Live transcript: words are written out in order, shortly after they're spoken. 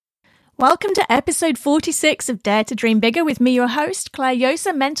Welcome to episode 46 of Dare to Dream Bigger with me, your host, Claire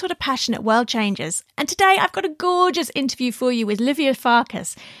Yosa, mentor to passionate world changers. And today I've got a gorgeous interview for you with Livia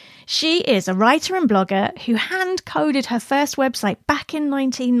Farkas. She is a writer and blogger who hand-coded her first website back in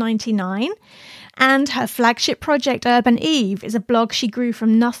 1999. And her flagship project, Urban Eve, is a blog she grew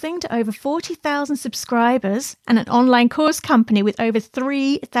from nothing to over 40,000 subscribers and an online course company with over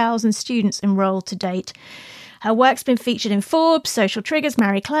 3,000 students enrolled to date. Her work's been featured in Forbes, Social Triggers,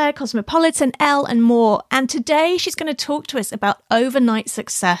 Marie Claire, Cosmopolitan, Elle, and more. And today she's going to talk to us about overnight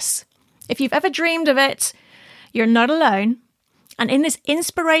success. If you've ever dreamed of it, you're not alone. And in this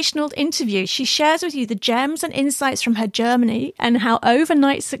inspirational interview, she shares with you the gems and insights from her journey and how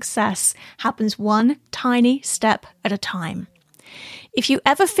overnight success happens one tiny step at a time. If you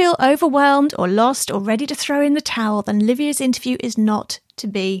ever feel overwhelmed or lost or ready to throw in the towel, then Livia's interview is not to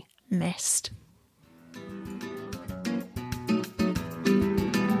be missed.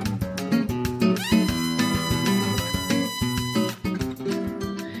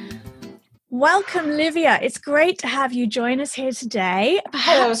 Welcome, Livia. It's great to have you join us here today.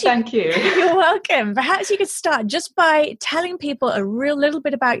 Thank you. You're welcome. Perhaps you could start just by telling people a real little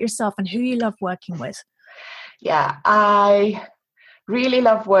bit about yourself and who you love working with. Yeah, I really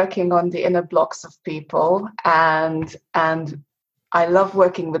love working on the inner blocks of people, and I love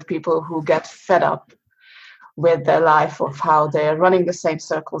working with people who get fed up with their life, of how they're running the same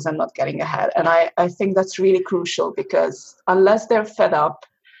circles and not getting ahead. And I think that's really crucial, because unless they're fed up,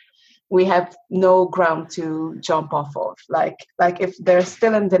 we have no ground to jump off of. Like if they're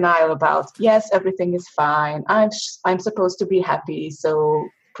still in denial about, yes, everything is fine, I'm supposed to be happy, so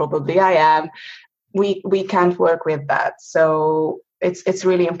probably I am. We can't work with that. So it's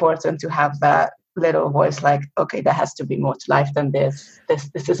really important to have that little voice like, okay, there has to be more to life than this.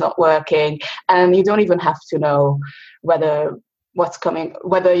 This is not working. And you don't even have to know whether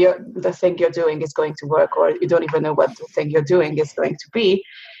the thing you're doing is going to work, or you don't even know what the thing you're doing is going to be.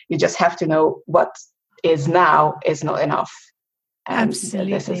 You just have to know what is now is not enough. And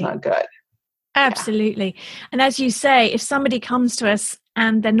Absolutely. This is not good. Absolutely. Yeah. And as you say, if somebody comes to us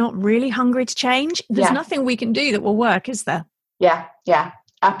and they're not really hungry to change, there's nothing we can do that will work, is there? Yeah.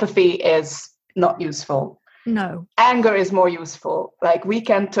 Apathy is not useful. No. Anger is more useful. Like, we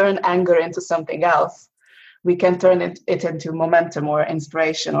can turn anger into something else. We can turn it into momentum or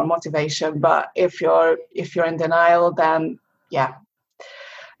inspiration or motivation. But if you're in denial, then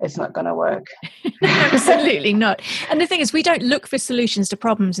it's not going to work. Absolutely not. And the thing is, we don't look for solutions to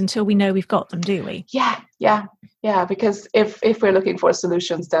problems until we know we've got them, do we? Yeah. Because if we're looking for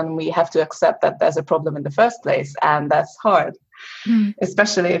solutions, then we have to accept that there's a problem in the first place. And that's hard,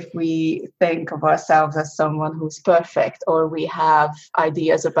 especially if we think of ourselves as someone who's perfect, or we have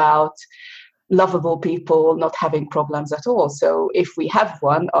ideas about lovable people not having problems at all. So if we have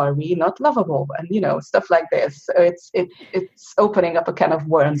one, are we not lovable? And stuff like this. So it's opening up a can of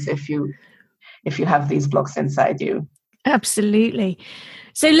worms if you have these blocks inside you. Absolutely.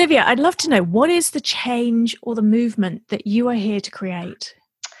 So Livia, I'd love to know, what is the change or the movement that you are here to create?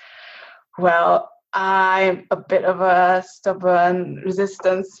 Well, I'm a bit of a stubborn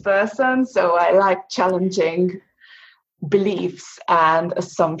resistance person, so I like challenging beliefs and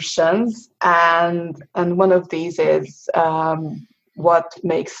assumptions, and one of these is what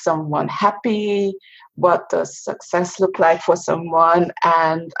makes someone happy, what does success look like for someone.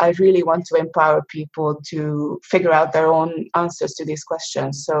 And I really want to empower people to figure out their own answers to these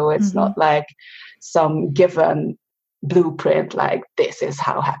questions. So it's not like some given blueprint, like this is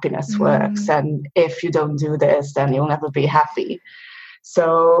how happiness works, and if you don't do this, then you'll never be happy.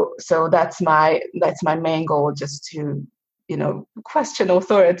 So that's my main goal, just to question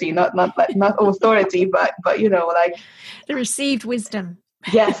authority, not authority, but like the received wisdom.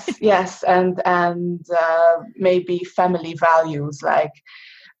 yes, and maybe family values, like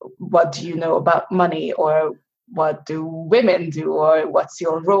what do you know about money, or what do women do, or what's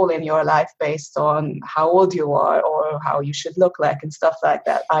your role in your life based on how old you are or how you should look like, and stuff like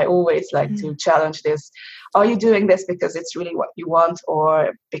that. I always like to challenge this. Are you doing this because it's really what you want,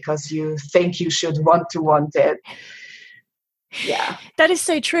 or because you think you should want it? Yeah. That is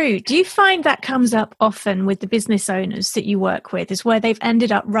so true. Do you find that comes up often with the business owners that you work with, is where they've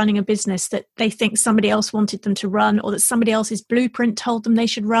ended up running a business that they think somebody else wanted them to run, or that somebody else's blueprint told them they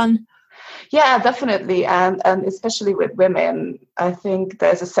should run? Yeah, definitely. And especially with women, I think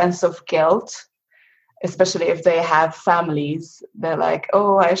there's a sense of guilt, especially if they have families. They're like,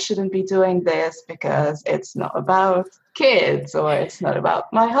 oh, I shouldn't be doing this because it's not about kids, or it's not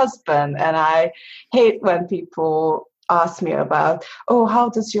about my husband. And I hate when people ask me about, oh, how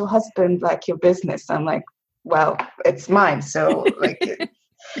does your husband like your business? I'm like, well, it's mine. So like,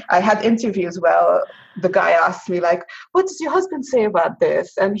 I had interviews where the guy asked me, like, what does your husband say about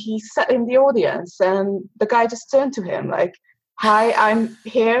this? And he sat in the audience, and the guy just turned to him like, hi, I'm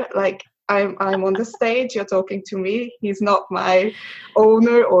here, like, I'm on the stage, you're talking to me, he's not my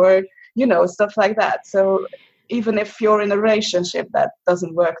owner, or, you know, stuff like that. So even if you're in a relationship that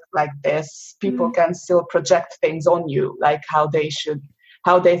doesn't work like this, people can still project things on you, like how they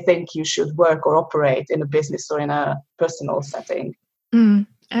think you should work or operate in a business or in a personal setting.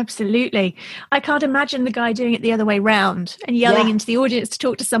 Absolutely. I can't imagine the guy doing it the other way round and yelling into the audience to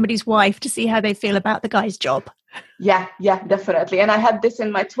talk to somebody's wife to see how they feel about the guy's job. Yeah, definitely. And I had this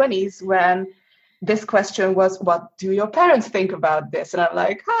in my 20s when this question was, what do your parents think about this? And I'm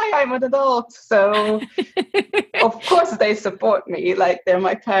like, hi, I'm an adult. So of course they support me. Like, they're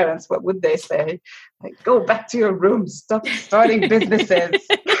my parents. What would they say? Like, go back to your room. Stop starting businesses.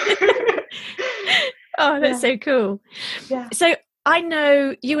 Oh, that's so cool. Yeah. So I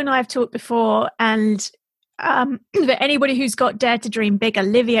know you and I have talked before, and that anybody who's got Dare to Dream Bigger,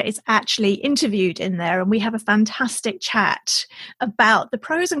 Livia is actually interviewed in there, and we have a fantastic chat about the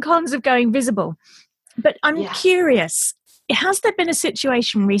pros and cons of going visible. But I'm curious, has there been a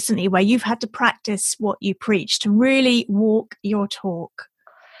situation recently where you've had to practice what you preach, to really walk your talk?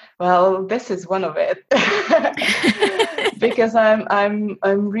 Well, this is one of it. Because I'm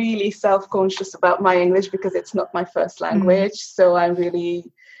really self-conscious about my English, because it's not my first language. So I'm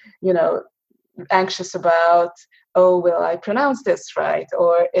really, you know, anxious about, oh, will I pronounce this right?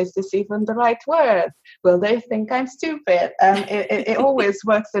 Or is this even the right word? Will they think I'm stupid? It always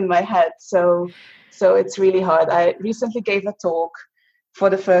works in my head. So it's really hard. I recently gave a talk for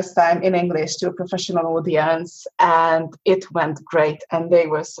the first time in English to a professional audience, and it went great, and they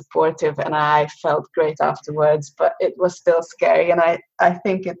were supportive, and I felt great afterwards, but it was still scary, and I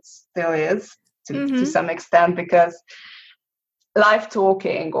think it still is to some extent, because live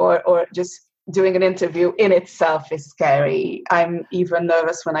talking or just doing an interview in itself is scary. I'm even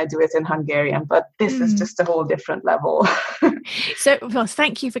nervous when I do it in Hungarian, but this is just a whole different level. So, well,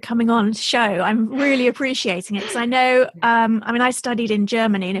 thank you for coming on the show. I'm really appreciating it, because I know, I studied in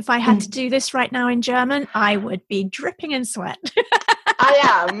Germany, and if I had to do this right now in German, I would be dripping in sweat.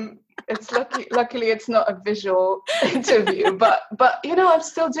 I am. It's luckily it's not a visual interview, but you know, I'm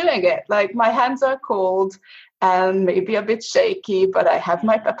still doing it. Like, my hands are cold and maybe a bit shaky, but I have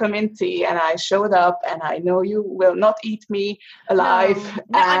my peppermint tea, and I showed up, and I know you will not eat me alive.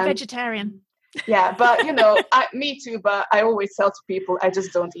 No, I'm vegetarian. Yeah, but you know, me too, but I always tell to people, I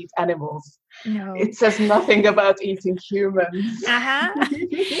just don't eat animals. No. It says nothing about eating humans.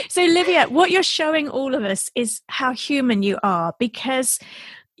 So, Livia, what you're showing all of us is how human you are, because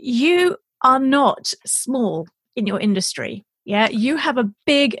you are not small in your industry. Yeah, you have a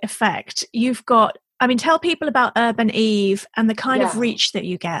big effect. You've got, tell people about Urban Eve and the kind of reach that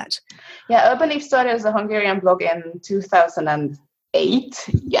you get. Yeah, Urban Eve started as a Hungarian blog in 2008.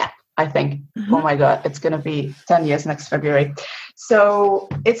 Yeah, I think. Oh my God, it's going to be 10 years next February. So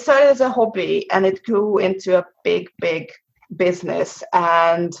it started as a hobby, and it grew into a big, big business,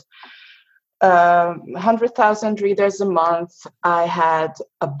 and 100,000 readers a month. I had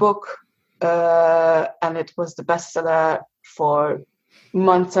a book, and it was the bestseller for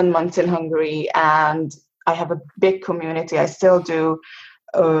months and months in Hungary, and I have a big community. I still do.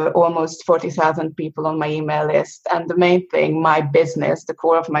 Almost 40,000 people on my email list. And the main thing, my business, the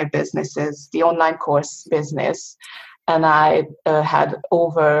core of my business is the online course business. And I had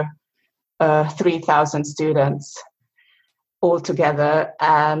over 3,000 students altogether.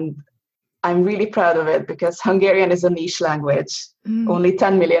 And I'm really proud of it, because Hungarian is a niche language. Only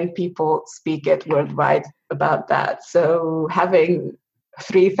 10 million people speak it worldwide about that. So having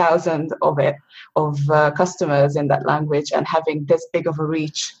 3,000 of customers in that language, and having this big of a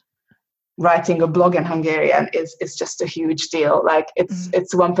reach, writing a blog in Hungarian is just a huge deal. Like, it's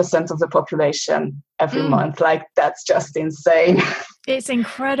 1% of the population every month. Like, that's just insane. It's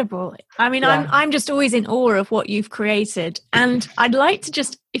incredible. I'm just always in awe of what you've created. And I'd like to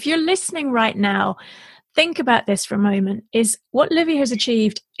just, if you're listening right now, think about this for a moment. Is what Livia has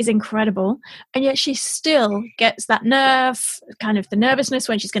achieved is incredible, and yet she still gets that kind of the nervousness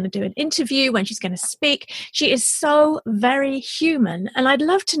when she's going to do an interview, when she's going to speak. She is so very human, and I'd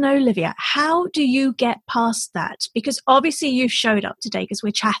love to know, Livia, how do you get past that? Because obviously you showed up today because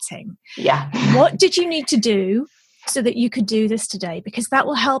we're chatting. Yeah. What did you need to do so that you could do this today? Because that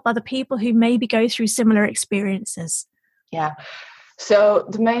will help other people who maybe go through similar experiences. Yeah. So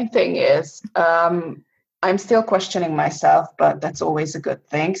the main thing is, I'm still questioning myself, but that's always a good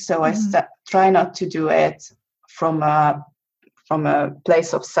thing. So I try not to do it from a from a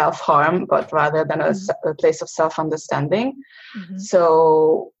place of self-harm, but rather than a place of self-understanding.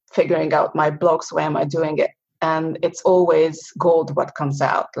 So figuring out my blocks, why am I doing it? And it's always gold what comes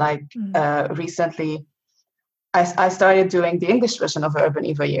out. Like recently, I started doing the English version of Urban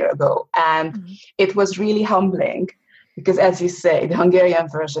Eve a year ago, and it was really humbling because, as you say, the Hungarian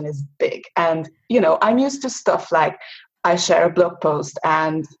version is big. And, I'm used to stuff like I share a blog post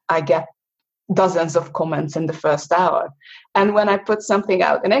and I get dozens of comments in the first hour. And when I put something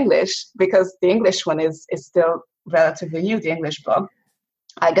out in English, because the English one is still relatively new, the English blog,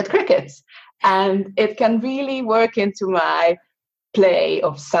 I get crickets. And it can really work into my play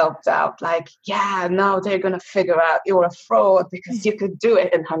of self-doubt, like, now they're going to figure out you're a fraud because you could do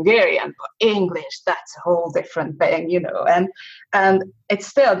it in Hungarian, but English, that's a whole different thing, and it's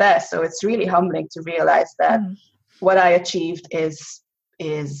still there. So it's really humbling to realize that what I achieved is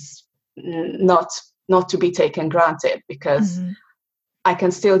not to be taken granted, because I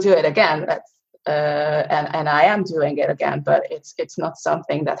can still do it again. And I am doing it again, but it's not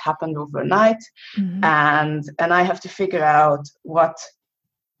something that happened overnight. And I have to figure out what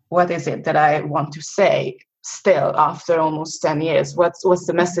is it that I want to say still after almost 10 years. What's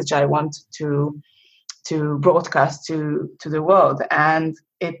the message I want to broadcast to the world? And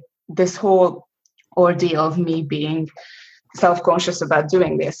this whole ordeal of me being self-conscious about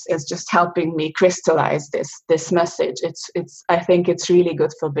doing this is just helping me crystallize this message. I think it's really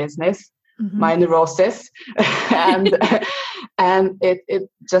good for business. My neurosis, and it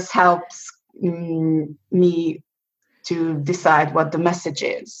just helps me to decide what the message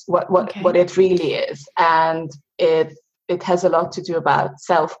is, what it really is, and it has a lot to do about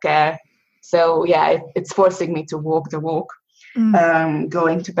self-care. So it's forcing me to walk the walk,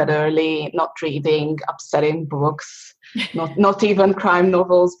 going to bed early, not reading upsetting books, not even crime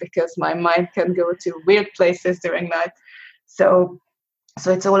novels, because my mind can go to weird places during night. So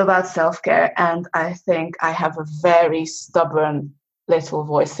it's all about self-care. And I think I have a very stubborn little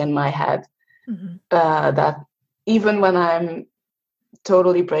voice in my head that even when I'm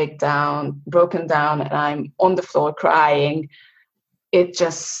totally broken down and I'm on the floor crying, it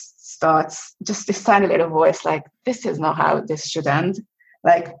just starts, just this tiny little voice like, this is not how this should end.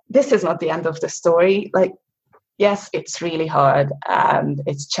 Like, this is not the end of the story. Like, yes, it's really hard and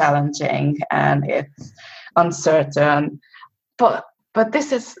it's challenging and it's uncertain, but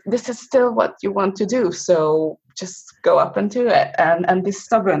this is still what you want to do. So just go up and do it. And this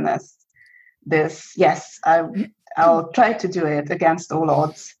stubbornness, I'll try to do it against all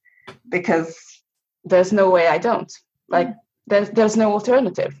odds, because there's no way I don't. Like, there's no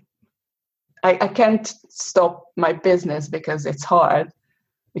alternative. I can't stop my business because it's hard,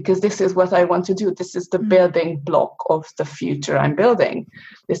 because this is what I want to do. This is the building block of the future I'm building.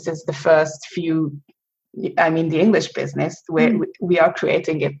 This is the first few, the English business, where we are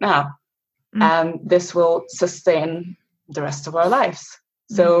creating it now. And this will sustain the rest of our lives.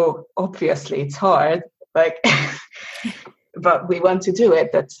 So obviously it's hard, like, but we want to do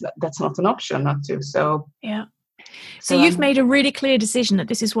it. That's not an option not to. So So you've made a really clear decision that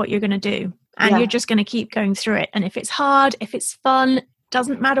this is what you're going to do, and you're just going to keep going through it. And if it's hard, if it's fun,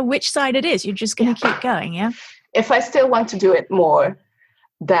 doesn't matter which side it is, you're just going to keep going. Yeah. If I still want to do it more,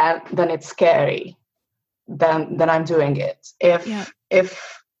 then it's scary. Then I'm doing it.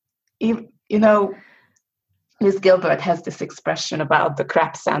 If Liz Gilbert has this expression about the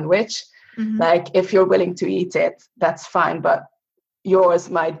crap sandwich. Like, if you're willing to eat it, that's fine, but yours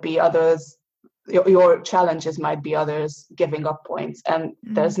might be others. Your challenges might be others giving up points, and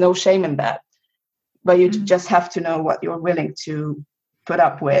there's no shame in that. But you just have to know what you're willing to put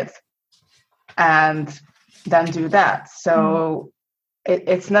up with, and then do that. So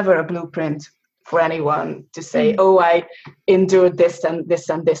it's never a blueprint for anyone to say, oh, I endured this and this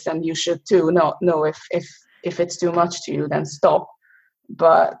and this, and you should too. No. If it's too much to you, then stop.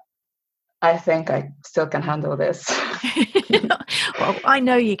 But I think I still can handle this. Well, I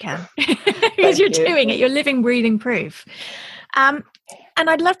know you can, because you're doing it. You're living, breathing proof. And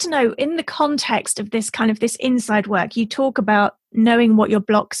I'd love to know, in the context of this inside work, you talk about knowing what your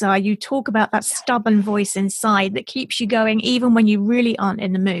blocks are. You talk about that stubborn voice inside that keeps you going even when you really aren't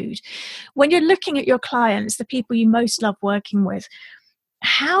in the mood. When you're looking at your clients, the people you most love working with,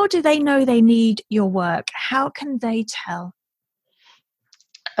 how do they know they need your work? How can they tell?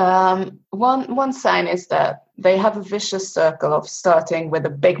 One sign is that they have a vicious circle of starting with a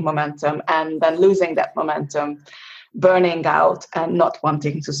big momentum and then losing that momentum, burning out and not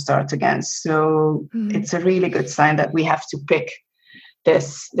wanting to start again. So it's a really good sign that we have to pick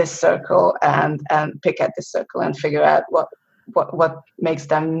this circle and pick at this circle and figure out what makes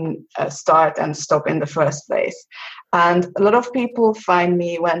them start and stop in the first place. And a lot of people find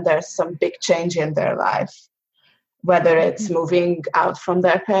me when there's some big change in their life, whether it's moving out from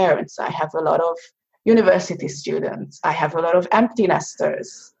their parents. I have a lot of university students. I have a lot of empty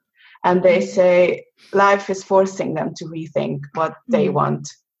nesters. And they say life is forcing them to rethink what they want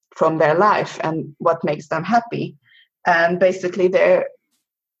from their life and what makes them happy. And basically they're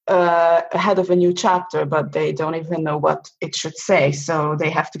ahead of a new chapter, but they don't even know what it should say. So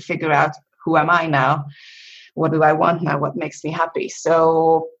they have to figure out, who am I now? What do I want now? What makes me happy?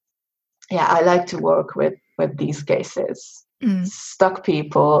 So yeah, I like to work with these cases. Stuck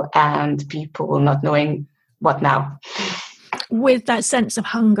people and people not knowing what now. With that sense of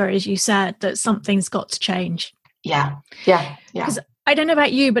hunger, as you said, that something's got to change. Yeah. Because I don't know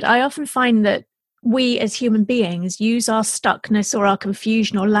about you, but I often find that we as human beings use our stuckness or our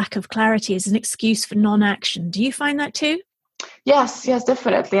confusion or lack of clarity as an excuse for non-action. Do you find that too? Yes,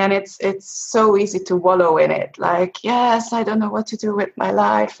 definitely. And it's so easy to wallow in it. Like, yes, I don't know what to do with my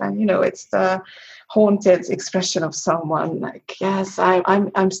life. And, it's the haunted expression of someone like, yes,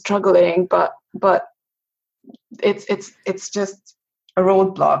 I'm struggling, but it's just a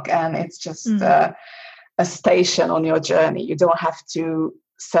roadblock, and it's just a station on your journey. You don't have to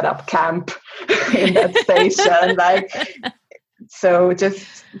set up camp in that station. Like, so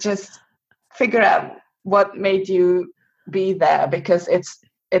just figure out what made you be there, because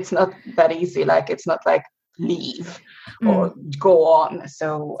it's not that easy. Like, it's not like leave or go on.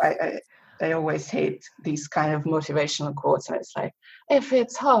 So I always hate these kind of motivational quotes, and it's like, if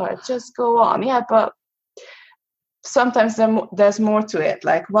it's hard, just go on. Yeah, but sometimes there's more to it.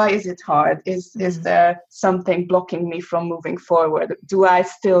 Like, why is it hard? Is there something blocking me from moving forward? Do I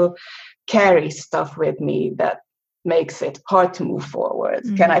still carry stuff with me that makes it hard to move forward?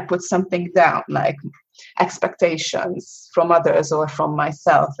 Can I put something down, like expectations from others or from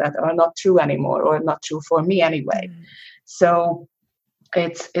myself that are not true anymore, or not true for me anyway? So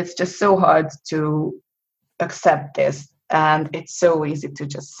it's just so hard to accept this, and it's so easy to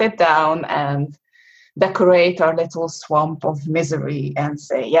just sit down and decorate our little swamp of misery and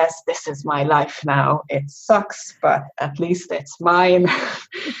say, yes, this is my life now. It sucks, but at least it's mine.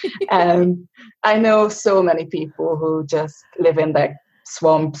 And I know so many people who just live in their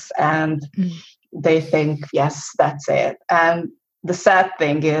swamps and they think, yes, that's it. And the sad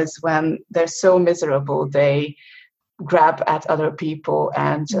thing is, when they're so miserable, they grab at other people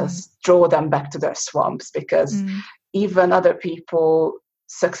and just draw them back to their swamps, because even other people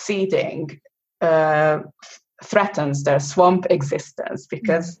succeeding threatens their swamp existence,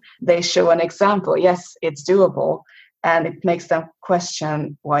 because they show an example. Yes, it's doable, and it makes them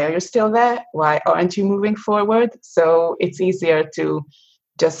question, why are you still there? Why aren't you moving forward? So it's easier to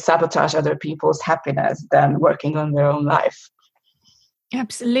just sabotage other people's happiness than working on their own life.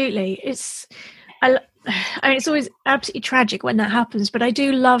 Absolutely. It's always absolutely tragic when that happens, but I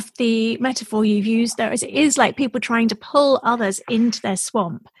do love the metaphor you've used there, as it is like people trying to pull others into their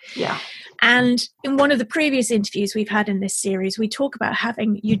swamp. Yeah. And in one of the previous interviews we've had in this series, we talk about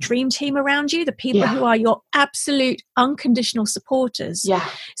having your dream team around you, the people who are your absolute unconditional supporters. Yeah.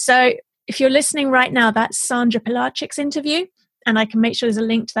 So if you're listening right now, that's Sandra Pilarczyk's interview, and I can make sure there's a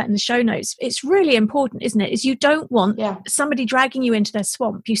link to that in the show notes. It's really important, isn't it? Is you don't want somebody dragging you into their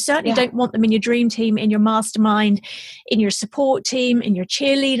swamp. You certainly don't want them in your dream team, in your mastermind, in your support team, in your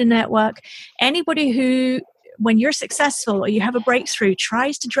cheerleader network. Anybody who, when you're successful or you have a breakthrough,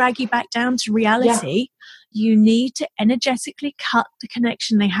 tries to drag you back down to reality, you need to energetically cut the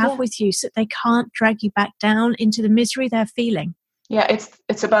connection they have with you, so that they can't drag you back down into the misery they're feeling. Yeah,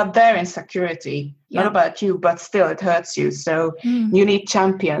 it's about their insecurity, not about you, but still it hurts you. So you need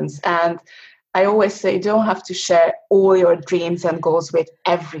champions. And I always say, you don't have to share all your dreams and goals with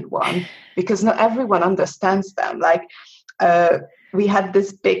everyone, because not everyone understands them. Like, we had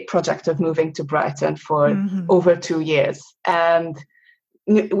this big project of moving to Brighton for over 2 years, and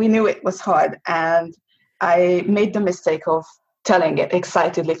we knew it was hard. And I made the mistake of telling it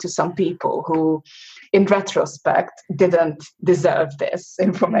excitedly to some people who, in retrospect, didn't deserve this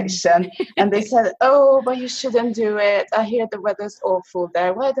information. And they said, oh, but you shouldn't do it. I hear the weather's awful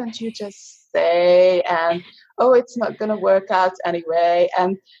there. Why don't you just stay? And, oh, it's not going to work out anyway.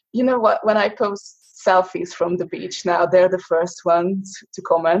 And you know what? When I post selfies from the beach now, they're the first ones to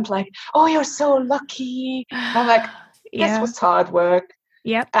comment, like, oh, you're so lucky. I'm like, this was hard work.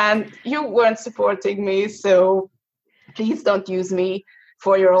 And you weren't supporting me, so please don't use me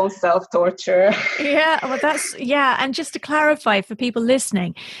for your own self-torture. And just to clarify for people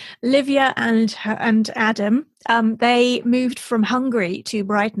listening, Livia and Adam, they moved from Hungary to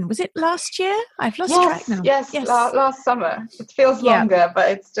Brighton. Was it last year? I've lost track now. Yes, last summer. It feels longer,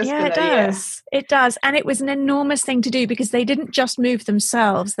 but it's just been a year. It does. And it was an enormous thing to do because they didn't just move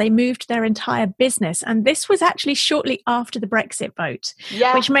themselves, they moved their entire business. And this was actually shortly after the Brexit vote,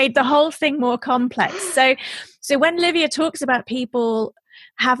 which made the whole thing more complex. So when Livia talks about people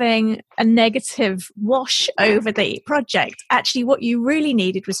having a negative wash over the project, actually what you really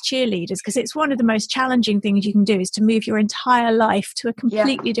needed was cheerleaders, because it's one of the most challenging things you can do, is to move your entire life to a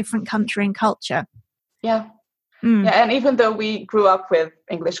completely different country and culture. And even though we grew up with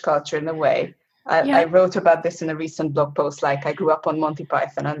English culture in a way, I wrote about this in a recent blog post, like I grew up on Monty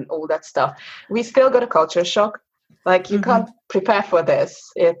Python and all that stuff, we still got a culture shock. Like you can't prepare for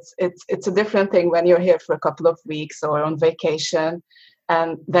this. It's a different thing when you're here for a couple of weeks or on vacation,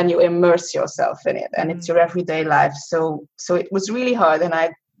 and then you immerse yourself in it, and it's your everyday life. So it was really hard, and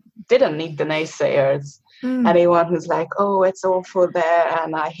I didn't need the naysayers. Anyone who's like, oh, it's awful there,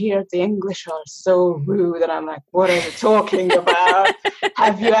 and I hear the English are so rude, and I'm like, what are you talking about?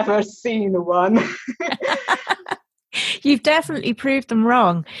 Have you ever seen one? You've definitely proved them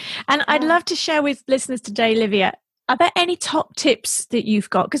wrong. And I'd love to share with listeners today, Livia, are there any top tips that you've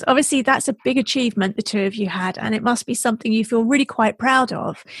got? Because obviously that's a big achievement the two of you had, and it must be something you feel really quite proud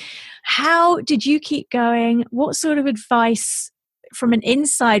of. How did you keep going? What sort of advice from an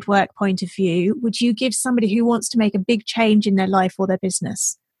inside work point of view would you give somebody who wants to make a big change in their life or their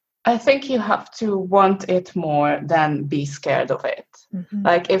business? I think you have to want it more than be scared of it.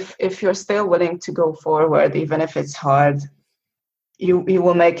 Like if you're still willing to go forward, even if it's hard, you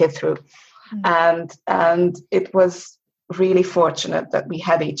will make it through. And it was really fortunate that we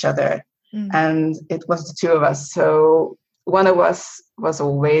had each other, and it was the two of us. So one of us was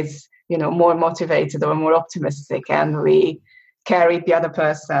always, more motivated or more optimistic, and we carried the other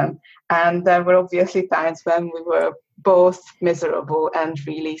person. And there were obviously times when we were both miserable and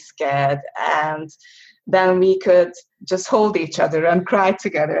really scared, and then we could just hold each other and cry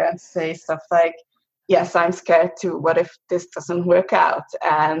together and say stuff like, yes, I'm scared too, what if this doesn't work out?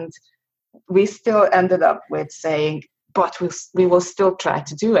 And we still ended up with saying, but we will still try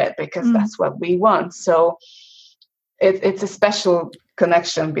to do it, because that's what we want. So it's a special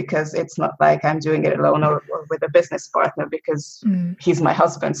connection, because it's not like I'm doing it alone or with a business partner, because he's my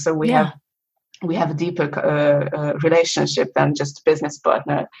husband. So we have a deeper relationship than just a business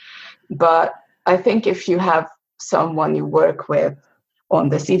partner. But I think if you have someone you work with on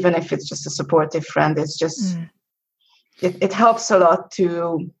this, even if it's just a supportive friend, it's just it helps a lot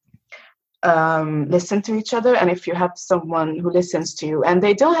to listen to each other. And if you have someone who listens to you, and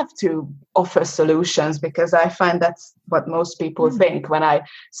they don't have to offer solutions, because I find that's what most people think when I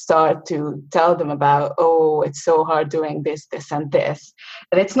start to tell them about, oh, it's so hard doing this and this.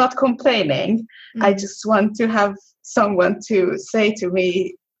 And it's not complaining. I just want to have someone to say to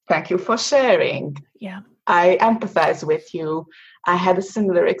me, thank you for sharing. I empathize with you. I had a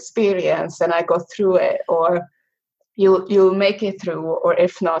similar experience and I got through it, or you'll make it through, or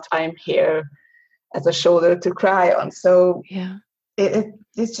if not, I'm here as a shoulder to cry on. So it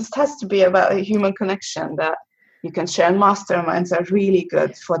just has to be about a human connection that you can share. And masterminds are really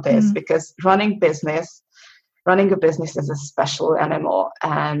good for this, because running a business is a special animal,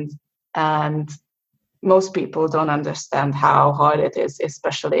 and most people don't understand how hard it is,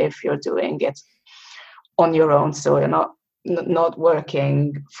 especially if you're doing it on your own. So you're not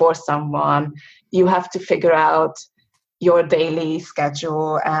working for someone. You have to figure out your daily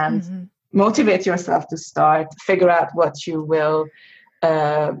schedule and motivate yourself to start, figure out what you will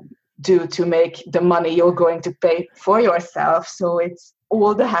do to make the money you're going to pay for yourself. So it's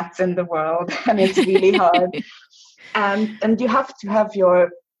all the hats in the world, and it's really hard. And you have to have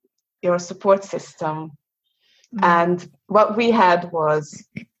your support system. And what we had was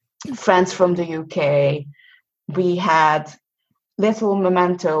friends from the UK. We had little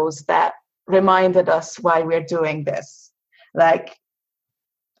mementos that reminded us why we're doing this, like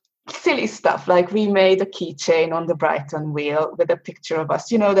silly stuff. Like we made a keychain on the Brighton wheel with a picture of us,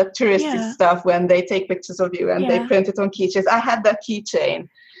 the touristy stuff when they take pictures of you and they print it on keychains. I had that keychain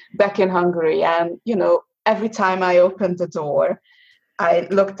back in Hungary, and every time I opened the door, I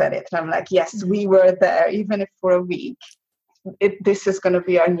looked at it and I'm like, yes, we were there, even if for a week. This is going to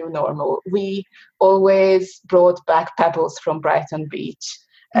be our new normal. We always brought back pebbles from Brighton Beach,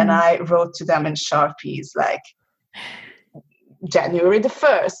 and I wrote to them in Sharpies, like, January the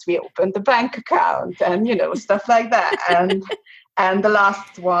 1st, we opened the bank account, and stuff like that. And the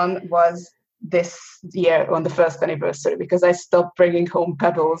last one was this year on the first anniversary, because I stopped bringing home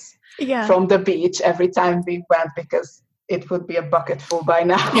pebbles from the beach every time we went, because it would be a bucket full by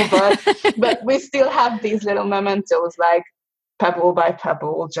now. But we still have these little mementos, like pebble by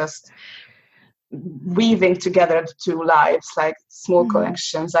pebble, just weaving together the two lives, like small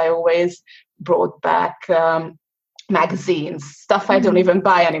collections. I always brought back magazines, stuff I don't even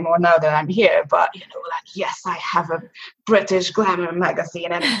buy anymore now that I'm here, but like, yes, I have a British glamour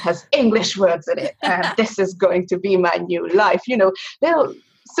magazine and it has English words in it, and this is going to be my new life, little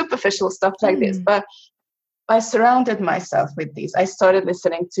superficial stuff like this. But I surrounded myself with these. I started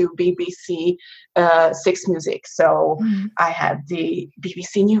listening to BBC Six Music. So I had the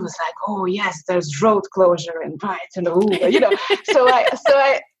BBC News, like, oh yes, there's road closure in Brighton. So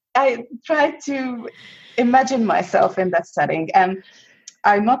I tried to imagine myself in that setting. And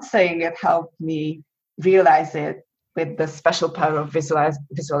I'm not saying it helped me realize it with the special power of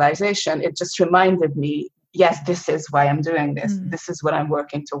visualization. It just reminded me, yes, this is why I'm doing this. This is what I'm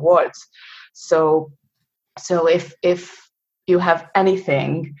working towards. So if you have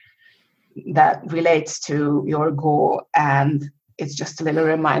anything that relates to your goal, and it's just a little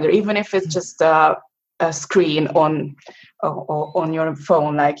reminder, even if it's just a screen on your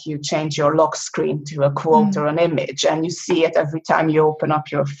phone, like you change your lock screen to a quote or an image, and you see it every time you open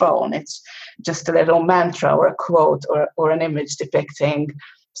up your phone. It's just a little mantra or a quote or an image depicting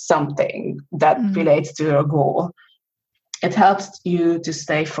something that relates to your goal. It helps you to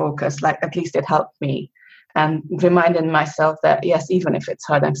stay focused, like at least it helped me. And reminding myself that, yes, even if it's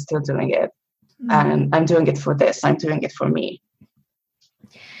hard, I'm still doing it. And I'm doing it for this. I'm doing it for me.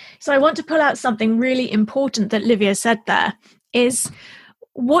 So I want to pull out something really important that Livia said there, is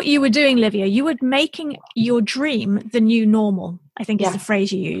what you were doing, Livia. You were making your dream the new normal, I think is the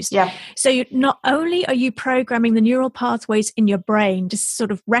phrase you used. Yeah. So not only are you programming the neural pathways in your brain to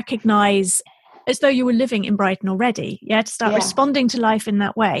sort of recognize as though you were living in Brighton already, to start responding to life in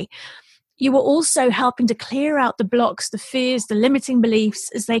that way, you were also helping to clear out the blocks, the fears, the limiting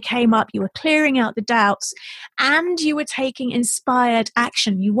beliefs as they came up. You were clearing out the doubts, and you were taking inspired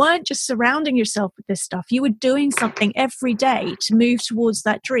action. You weren't just surrounding yourself with this stuff. You were doing something every day to move towards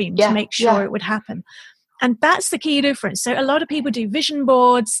that dream, to make sure it would happen. And that's the key difference. So a lot of people do vision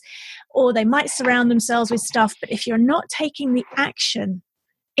boards, or they might surround themselves with stuff, but if you're not taking the action,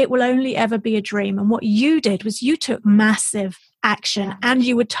 it will only ever be a dream. And what you did was you took massive action, and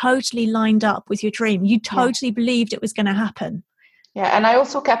you were totally lined up with your dream. You totally believed it was going to happen. Yeah, and I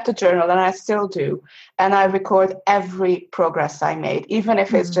also kept a journal, and I still do. And I record every progress I made, even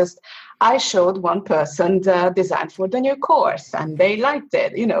if it's just, I showed one person the design for the new course and they liked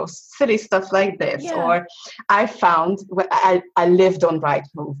it, silly stuff like this. Yeah. Or I found, I lived on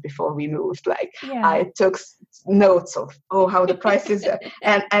Rightmove before we moved. I took notes of, how the prices are.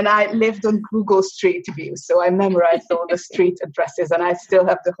 And I lived on Google Street View. So I memorized all the street addresses, and I still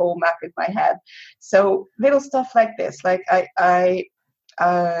have the whole map in my head. So little stuff like this, like I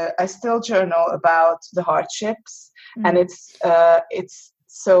still journal about the hardships, and it's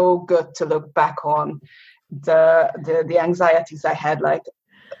so good to look back on the anxieties I had like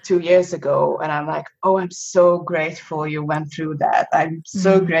 2 years ago, and I'm like, I'm so grateful you went through that. I'm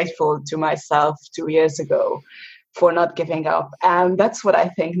so grateful to myself 2 years ago for not giving up. And that's what I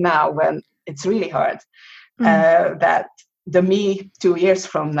think now when it's really hard, that the me 2 years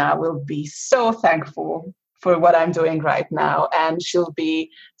from now will be so thankful for what I'm doing right now, and she'll be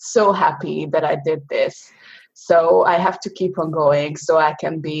so happy that I did this. So I have to keep on going so I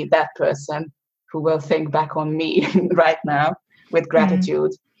can be that person who will think back on me right now with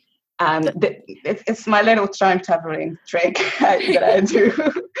gratitude. And it's my little time traveling trick that I do.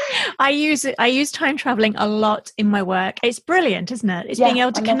 I use time traveling a lot in my work. It's brilliant, isn't it? It's being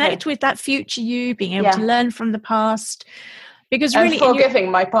able to connect with that future you, being able to learn from the past. Because really, and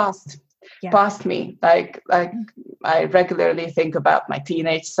forgiving my past. Past me, like I regularly think about my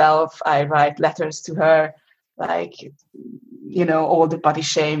teenage self. I write letters to her, like all the body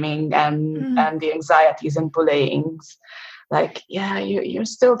shaming and the anxieties and bullyings. Like, you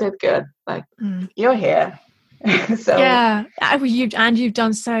still did good. Like, you're here. So you've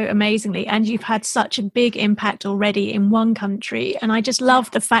done so amazingly, and you've had such a big impact already in one country. And I just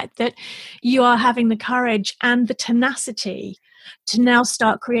love the fact that you are having the courage and the tenacity to now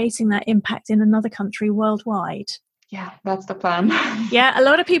start creating that impact in another country worldwide. Yeah, that's the plan. Yeah, a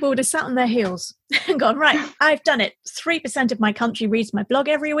lot of people would have sat on their heels and gone, right, I've done it. 3% of my country reads my blog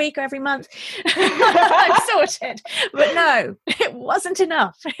every week or every month. I'm sorted. But no, it wasn't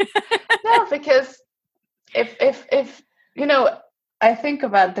enough. No, because if I think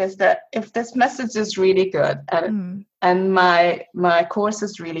about this, that if this message is really good and and my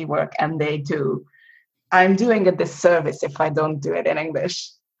courses really work, and they do. I'm doing a disservice if I don't do it in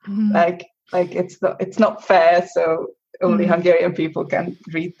English. Like it's not fair. So only Hungarian people can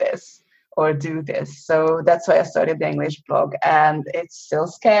read this or do this. So that's why I started the English blog, and it's still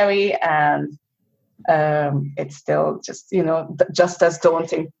scary, and it's still just, just as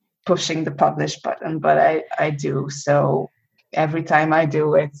daunting pushing the publish button, but I do. So every time I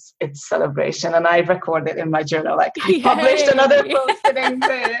do, it's celebration, and I record it in my journal. Like, I published another post in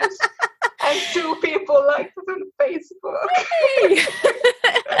English. And 2 people liked it on Facebook.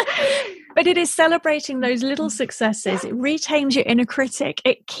 But it is celebrating those little successes. It retains your inner critic.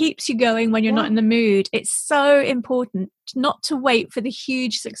 It keeps you going when you're not in the mood. It's so important not to wait for the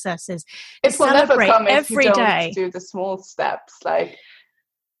huge successes. It will never come if you don't do the small steps. Like,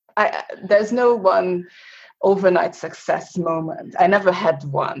 there's no one overnight success moment. I never had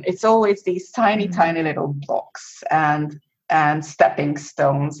one. It's always these tiny little blocks and stepping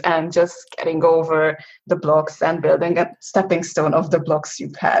stones, and just getting over the blocks and building a stepping stone of the blocks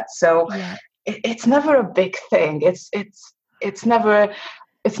you've had. So it's never a big thing. It's never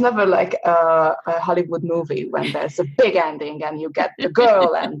like a Hollywood movie when there's a big ending and you get the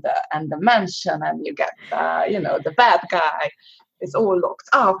girl and the mansion, and you get the bad guy is all locked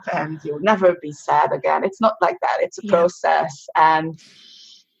up and you'll never be sad again. It's not like that. It's a process,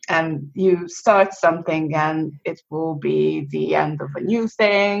 and you start something, and it will be the end of a new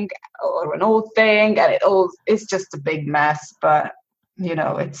thing or an old thing, and it's just a big mess, but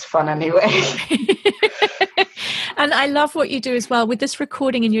it's fun anyway. And I love what you do as well with this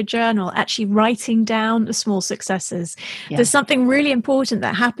recording in your journal, actually writing down the small successes. There's something really important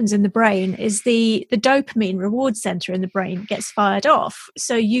that happens in the brain, is the dopamine reward center in the brain gets fired off.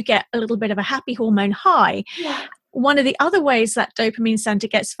 So you get a little bit of a happy hormone high. One of the other ways that dopamine center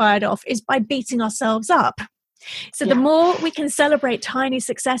gets fired off is by beating ourselves up. So the more we can celebrate tiny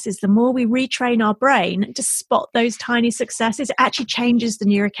successes, the more we retrain our brain to spot those tiny successes. It actually changes the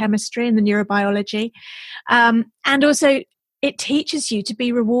neurochemistry and the neurobiology. And also it teaches you to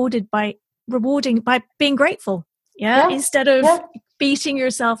be rewarding by being grateful. Instead of beating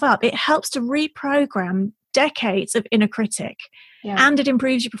yourself up. It helps to reprogram decades of inner critic, and it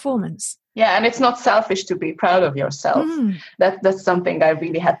improves your performance. Yeah, and it's not selfish to be proud of yourself. That's something I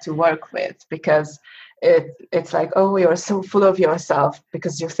really had to work with, because it's like, oh, you're so full of yourself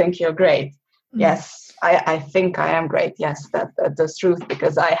because you think you're great. Yes, I think I am great. Yes, that's the truth,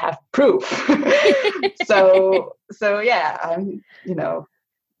 because I have proof. So yeah, I'm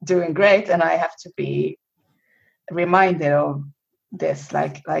doing great, and I have to be reminded of this.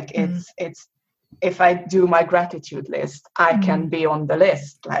 Like it's if I do my gratitude list, I can be on the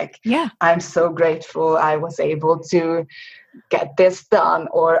list. Like, I'm so grateful I was able to get this done,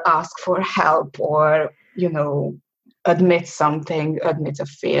 or ask for help, or, admit a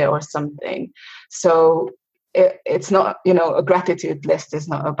fear or something. So it's not, a gratitude list is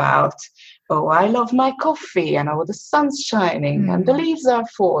not about, oh, I love my coffee, and oh, the sun's shining and the leaves are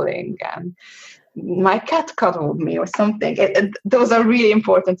falling and my cat cuddled me or something. Those are really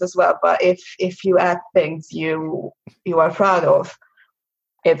important as well. But if you add things you are proud of,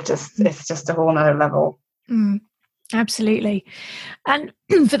 it's just a whole nother level. Absolutely. And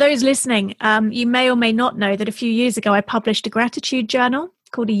for those listening, you may or may not know that a few years ago I published a gratitude journal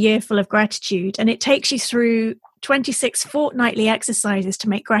called A Year Full of Gratitude, and it takes you through 26 fortnightly exercises to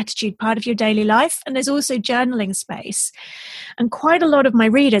make gratitude part of your daily life. And there's also journaling space. And quite a lot of my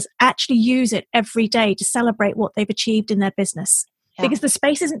readers actually use it every day to celebrate what they've achieved in their business, because the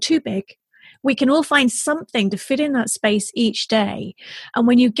space isn't too big. We can all find something to fit in that space each day. And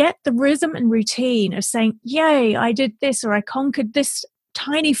when you get the rhythm and routine of saying, yay, I did this, or I conquered this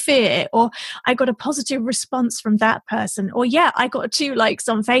tiny fear, or I got a positive response from that person, or I got 2 likes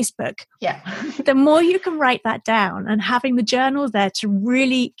on Facebook. The more you can write that down, and having the journal there to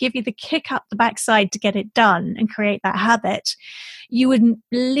really give you the kick up the backside to get it done and create that habit, you wouldn't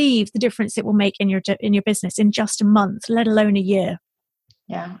believe the difference it will make in your business in just a month, let alone a year.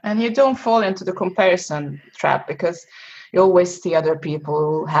 Yeah, and you don't fall into the comparison trap, because you always see other people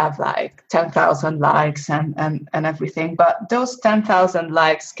who have like 10,000 likes and everything. But those 10,000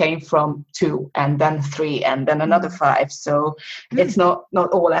 likes came from 2, and then 3, and then another 5. So it's not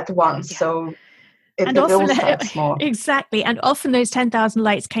all at once. So it all starts small. Exactly. And often those 10,000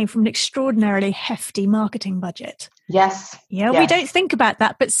 likes came from an extraordinarily hefty marketing budget. Yes. Yeah, we don't think about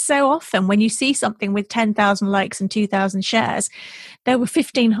that. But so often when you see something with 10,000 likes and 2,000 shares, there were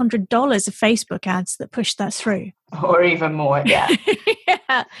 $1,500 of Facebook ads that pushed that through. Or even more,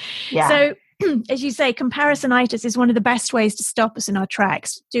 So as you say, comparisonitis is one of the best ways to stop us in our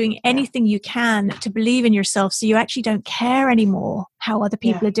tracks. Doing anything you can to believe in yourself so you actually don't care anymore how other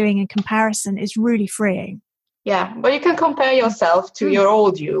people are doing in comparison is really freeing. Yeah, but you can compare yourself to your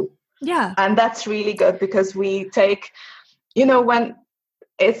old you. Yeah. And that's really good because we take, when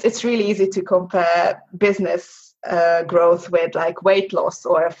it's really easy to compare business growth with like weight loss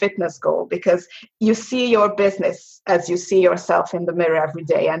or a fitness goal, because you see your business as you see yourself in the mirror every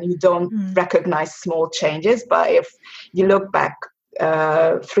day and you don't recognize small changes. But if you look back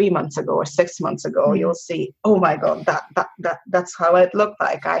 3 months ago or 6 months ago, you'll see, oh my God, that's how it looked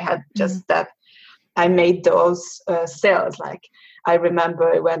like. I had just that. I made those sales. Like I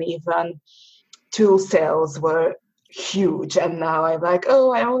remember when even tool sales were huge, and now I'm like,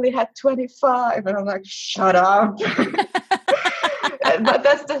 oh, I only had 25, and I'm like, shut up. But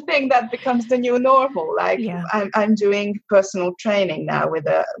that's the thing that becomes the new normal. Like I'm doing personal training now with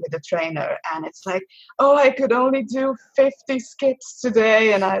a trainer, and it's like, oh, I could only do 50 skips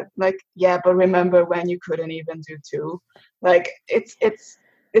today, and I'm like, yeah, but remember when you couldn't even do 2? Like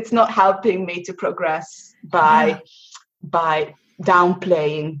it's not helping me to progress by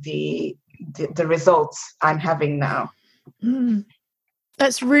downplaying the results I'm having now.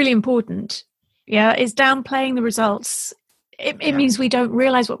 That's really important. Yeah, is downplaying the results. It means we don't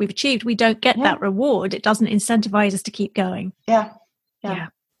realize what we've achieved. We don't get that reward. It doesn't incentivize us to keep going. Yeah.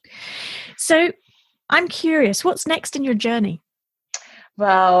 So I'm curious, what's next in your journey?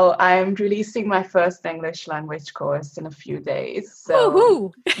 Well, I'm releasing my first English language course in a few days.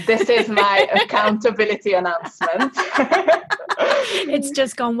 So this is my accountability announcement. It's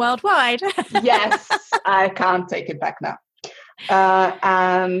just gone worldwide. Yes, I can't take it back now.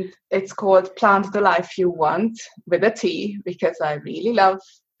 And it's called Plant the Life You Want, with a T, because I really love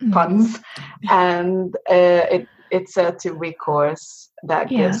puns. And it's a 2-week course that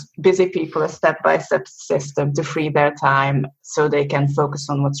gives busy people a step-by-step system to free their time so they can focus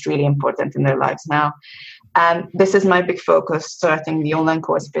on what's really important in their lives now. And this is my big focus, starting the online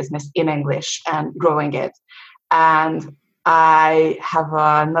course business in English and growing it. And I have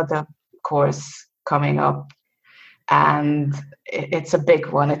another course coming up, and it's a big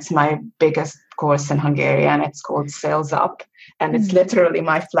one. It's my biggest course in Hungarian. It's called Sales Up, and it's literally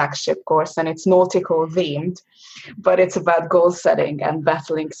my flagship course, and it's nautical themed, but it's about goal setting and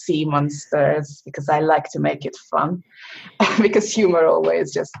battling sea monsters, because I like to make it fun, because humor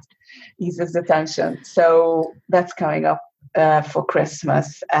always just eases the tension. So that's coming up for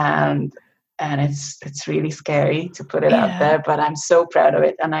Christmas, and it's really scary to put it out there, but I'm so proud of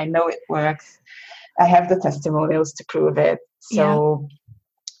it, and I know it works. I have the testimonials to prove it. So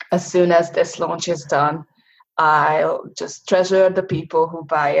as soon as this launch is done, I'll just treasure the people who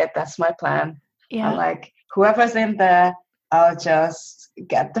buy it. That's my plan. I'm like, whoever's in there, I'll just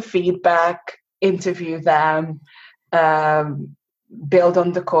get the feedback, interview them, build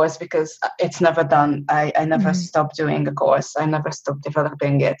on the course, because it's never done. I never stop doing a course. I never stop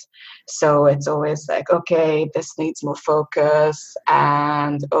developing it. So it's always like, okay, this needs more focus,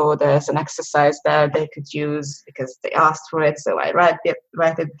 and there's an exercise there they could use because they asked for it. So I write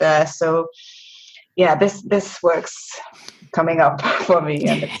it there. So yeah, this works coming up for me,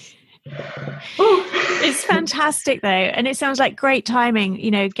 and it's fantastic though, and it sounds like great timing.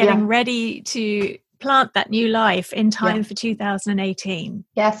 Getting ready to plant that new life in time for 2018.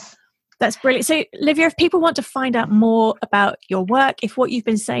 Yes. That's brilliant. So, Livia, if people want to find out more about your work, if what you've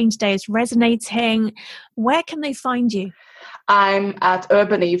been saying today is resonating, where can they find you? I'm at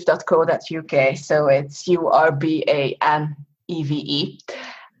urbaneve.co.uk. So it's URBANEVE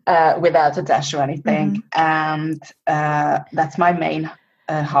without a dash or anything. And that's my main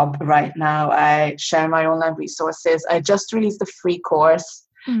hub right now. I share my online resources. I just released a free course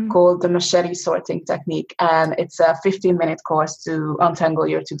called the Machete Sorting Technique, and it's a 15-minute course to untangle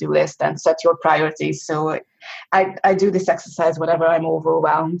your to-do list and set your priorities. So I do this exercise whenever I'm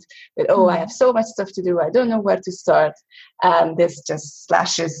overwhelmed with, I have so much stuff to do, I don't know where to start, and this just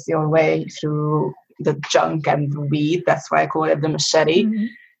slashes your way through the junk and the weed. That's why I call it the machete.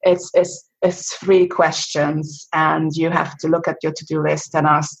 It's 3 questions, and you have to look at your to-do list and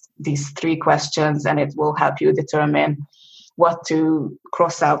ask these 3 questions, and it will help you determine what to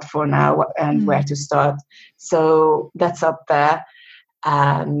cross out for now and where to start. So that's up there.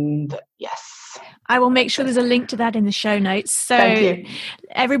 And yes, I will make sure there's a link to that in the show notes. So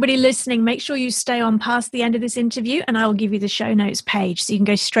everybody listening, make sure you stay on past the end of this interview, and I will give you the show notes page so you can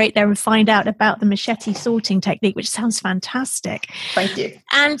go straight there and find out about the machete sorting technique, which sounds fantastic. Thank you.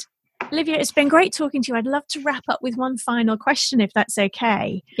 And Livia, it's been great talking to you. I'd love to wrap up with one final question, if that's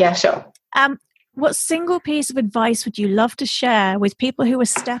okay. Yeah, sure. What single piece of advice would you love to share with people who are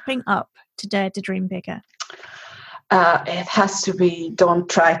stepping up to Dare to Dream Bigger? It has to be, don't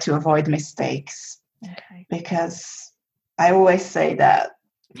try to avoid mistakes. Okay. Because I always say that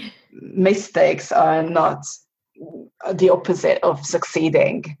mistakes are not the opposite of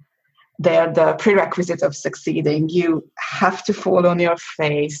succeeding. They're the prerequisite of succeeding. You have to fall on your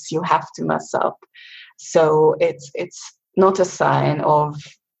face. You have to mess up. So it's not a sign of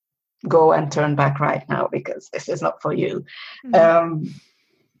go and turn back right now because this is not for you. Mm-hmm.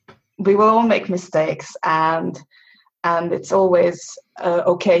 We will all make mistakes, and it's always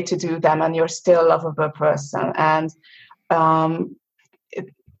okay to do them, and you're still a lovable person. And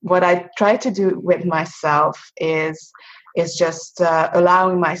what I try to do with myself is just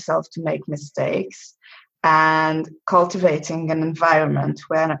allowing myself to make mistakes and cultivating an environment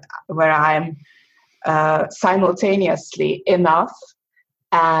where I'm simultaneously enough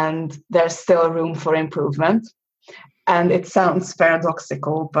and there's still room for improvement. And it sounds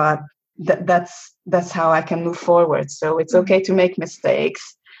paradoxical, but that's how I can move forward. So it's okay to make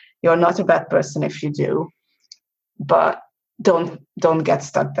mistakes. You're not a bad person if you do, but don't get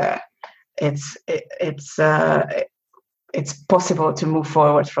stuck there. It's possible to move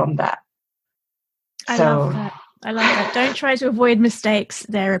forward from that. I love that. Don't try to avoid mistakes.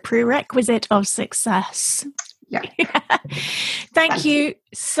 They're a prerequisite of success. Yeah. Thank you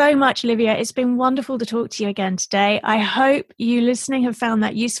so much, Livia. It's been wonderful to talk to you again today. I hope you listening have found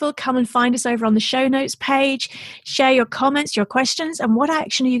that useful. Come and find us over on the show notes page. Share your comments, your questions, and what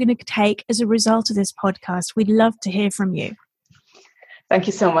action are you going to take as a result of this podcast? We'd love to hear from you. Thank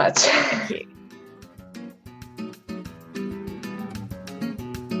you so much. Thank you.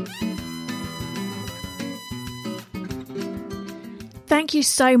 Thank you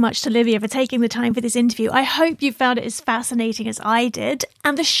so much to Livia for taking the time for this interview. I hope you found it as fascinating as I did.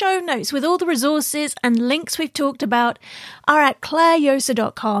 And the show notes with all the resources and links we've talked about are at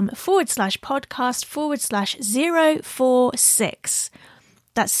clarejosa.com/podcast/046.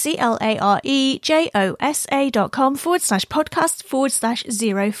 That's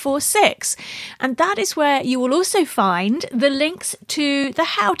clarejosa.com/podcast/046. And that is where you will also find the links to the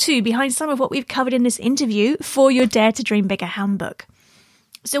how-to behind some of what we've covered in this interview for your Dare to Dream Bigger handbook.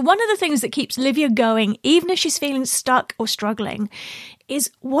 So one of the things that keeps Livia going, even if she's feeling stuck or struggling, is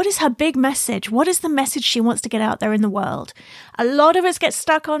what is her big message? What is the message she wants to get out there in the world? A lot of us get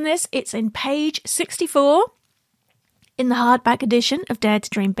stuck on this. It's in page 64 in the hardback edition of Dare to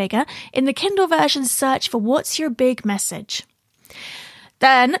Dream Bigger. In the Kindle version, search for what's your big message.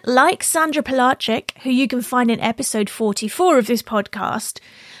 Then, like Sandra Pilarczyk, who you can find in episode 44 of this podcast,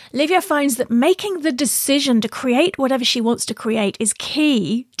 Livia finds that making the decision to create whatever she wants to create is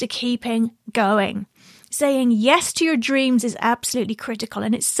key to keeping going. Saying yes to your dreams is absolutely critical,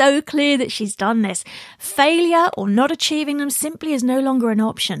 and it's so clear that she's done this. Failure or not achieving them simply is no longer an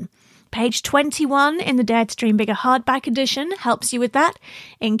option. Page 21 in the Dare to Dream Bigger hardback edition helps you with that.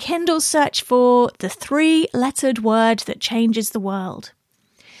 In Kindle, search for the 3-lettered word that changes the world.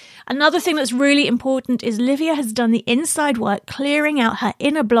 Another thing that's really important is Livia has done the inside work clearing out her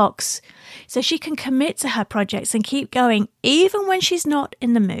inner blocks so she can commit to her projects and keep going even when she's not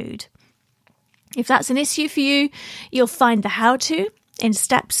in the mood. If that's an issue for you, you'll find the how-to in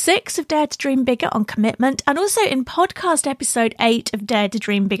step 6 of Dare to Dream Bigger on commitment, and also in podcast episode 8 of Dare to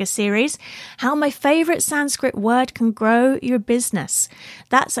Dream Bigger series, how my favourite Sanskrit word can grow your business.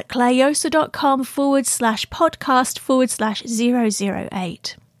 That's at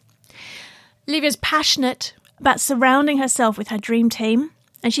clarejosa.com/podcast/008. Livia's passionate about surrounding herself with her dream team,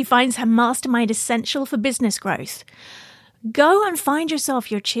 and she finds her mastermind essential for business growth. Go and find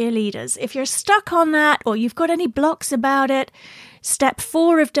yourself your cheerleaders. If you're stuck on that or you've got any blocks about it, step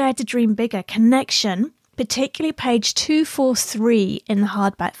 4 of Dare to Dream Bigger, connection, particularly page 243 in the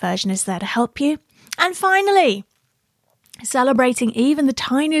hardback version, is there to help you. And finally, celebrating even the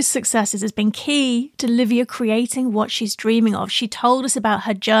tiniest successes has been key to Livia creating what she's dreaming of. She told us about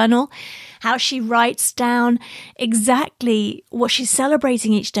her journal, how she writes down exactly what she's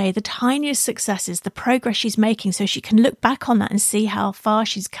celebrating each day, the tiniest successes, the progress she's making, so she can look back on that and see how far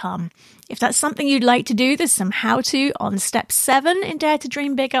she's come. If that's something you'd like to do, there's some how-to on step 7 in Dare to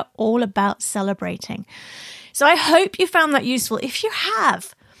Dream Bigger, all about celebrating. So I hope you found that useful. If you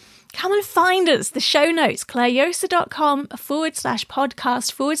have, come and find us, the show notes,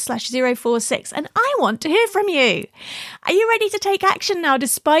 clarejosa.com/podcast/046. And I want to hear from you. Are you ready to take action now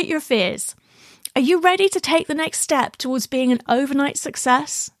despite your fears? Are you ready to take the next step towards being an overnight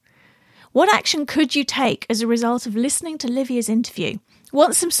success? What action could you take as a result of listening to Livia's interview?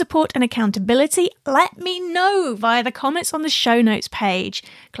 Want some support and accountability? Let me know via the comments on the show notes page,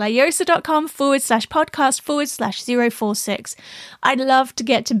 clarejosa.com/podcast/046. I'd love to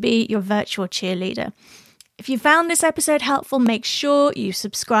get to be your virtual cheerleader. If you found this episode helpful, make sure you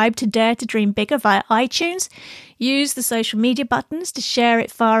subscribe to Dare to Dream Bigger via iTunes. Use the social media buttons to share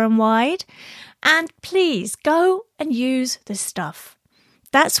it far and wide. And please go and use this stuff.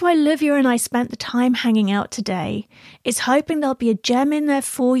 That's why Livia and I spent the time hanging out today, is hoping there'll be a gem in there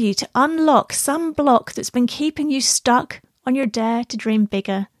for you to unlock some block that's been keeping you stuck on your Dare to Dream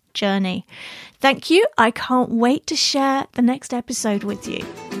Bigger journey. Thank you. I can't wait to share the next episode with you.